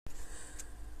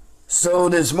So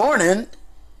this morning,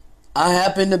 I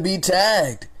happened to be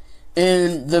tagged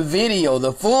in the video,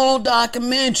 the full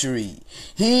documentary,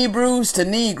 Hebrews to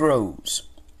Negros.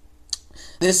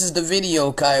 This is the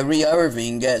video Kyrie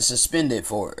Irving got suspended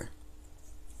for.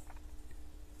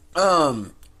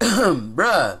 Bruh.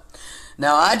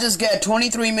 Now, I just got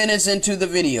 23 minutes into the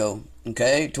video,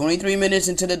 okay? 23 minutes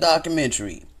into the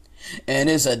documentary.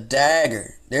 And it's a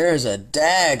dagger. There's a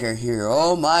dagger here.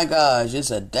 Oh my gosh,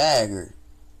 it's a dagger.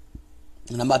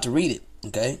 And I'm about to read it,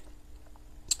 okay?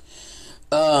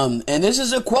 And this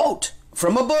is a quote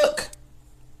from a book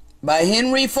by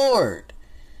Henry Ford,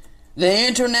 The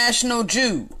International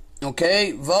Jew,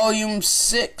 okay? Volume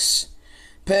 6,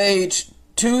 page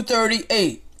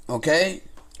 238, okay?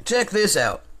 Check this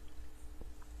out.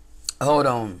 Hold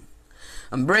on.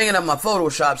 I'm bringing up my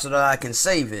Photoshop so that I can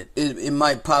save it. It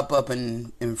might pop up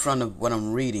in front of what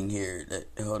I'm reading here.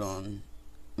 Hold on.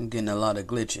 I'm getting a lot of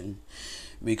glitching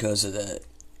because of that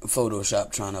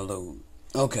Photoshop trying to load.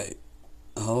 Okay.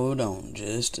 Hold on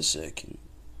just a second.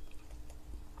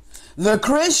 The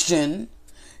Christian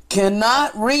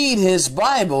cannot read his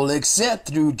Bible except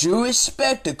through Jewish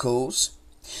spectacles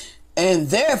and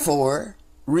therefore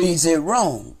reads it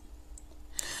wrong.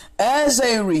 As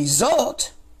a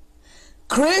result,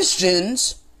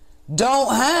 Christians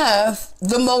don't have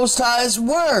the Most High's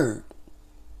word.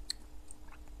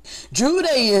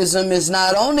 Judaism is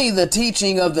not only the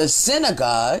teaching of the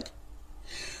synagogue,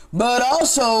 but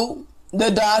also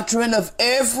the doctrine of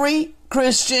every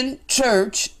Christian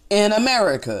church in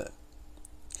America.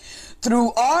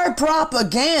 Through our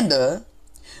propaganda,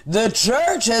 the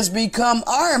church has become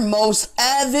our most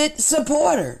avid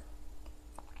supporter.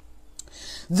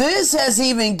 This has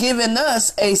even given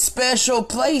us a special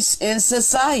place in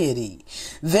society.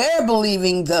 They're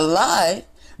believing the lie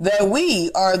that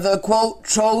we are the, quote,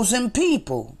 chosen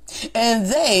people, and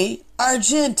they are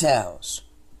Gentiles.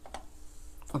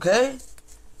 Okay?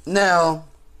 Now,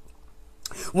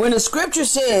 when the scripture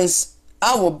says,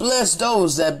 I will bless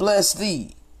those that bless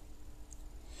thee,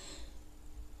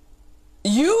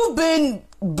 you've been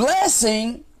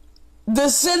blessing the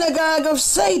synagogue of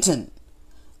Satan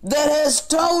that has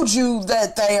told you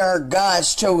that they are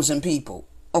God's chosen people.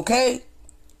 Okay?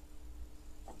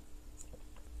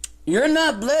 You're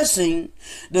not blessing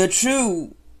the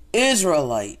true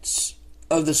Israelites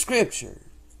of the scripture.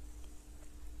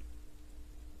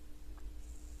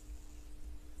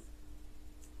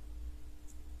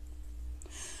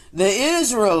 The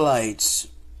Israelites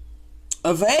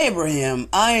of Abraham,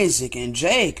 Isaac, and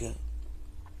Jacob.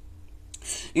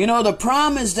 You know, the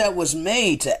promise that was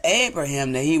made to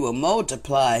Abraham that he will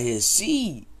multiply his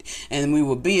seed and we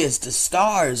will be as the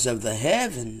stars of the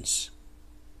heavens.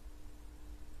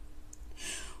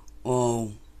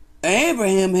 Well,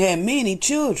 Abraham had many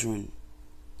children,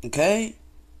 okay?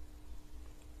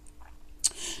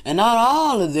 And not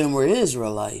all of them were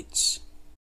Israelites.